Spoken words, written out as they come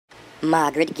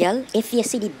Margaret, girl, if you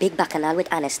see the big bacchanal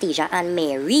with Anastasia and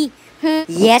Mary,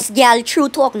 yes, girl, true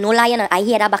talk, no lying. I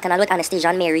hear that bacchanal with Anastasia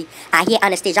and Mary. I hear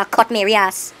Anastasia cut Mary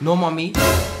ass. No, mommy,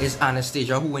 it's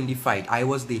Anastasia who win the fight. I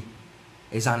was the...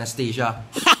 It's Anastasia.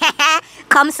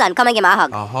 Come, son, come and give me a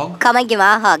hug. A hug? Come and give me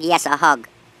a hug. Yes, a hug.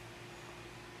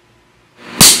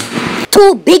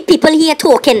 Two big people here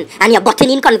talking and you're butting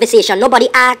in conversation. Nobody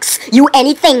asks you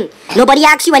anything. Nobody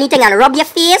asks you anything, and rub your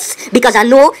face because I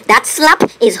know that slap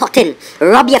is hotting.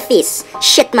 Rub your face.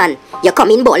 Shit, man. You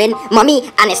come in bawling. Mommy,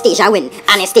 Anastasia win.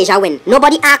 Anastasia win.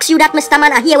 Nobody asks you that, Mr.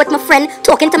 Man. I'm here with my friend,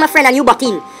 talking to my friend, and you butt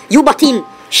in. You butt in.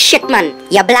 Shit, man.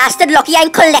 You blasted lucky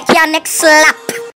and collect your next slap.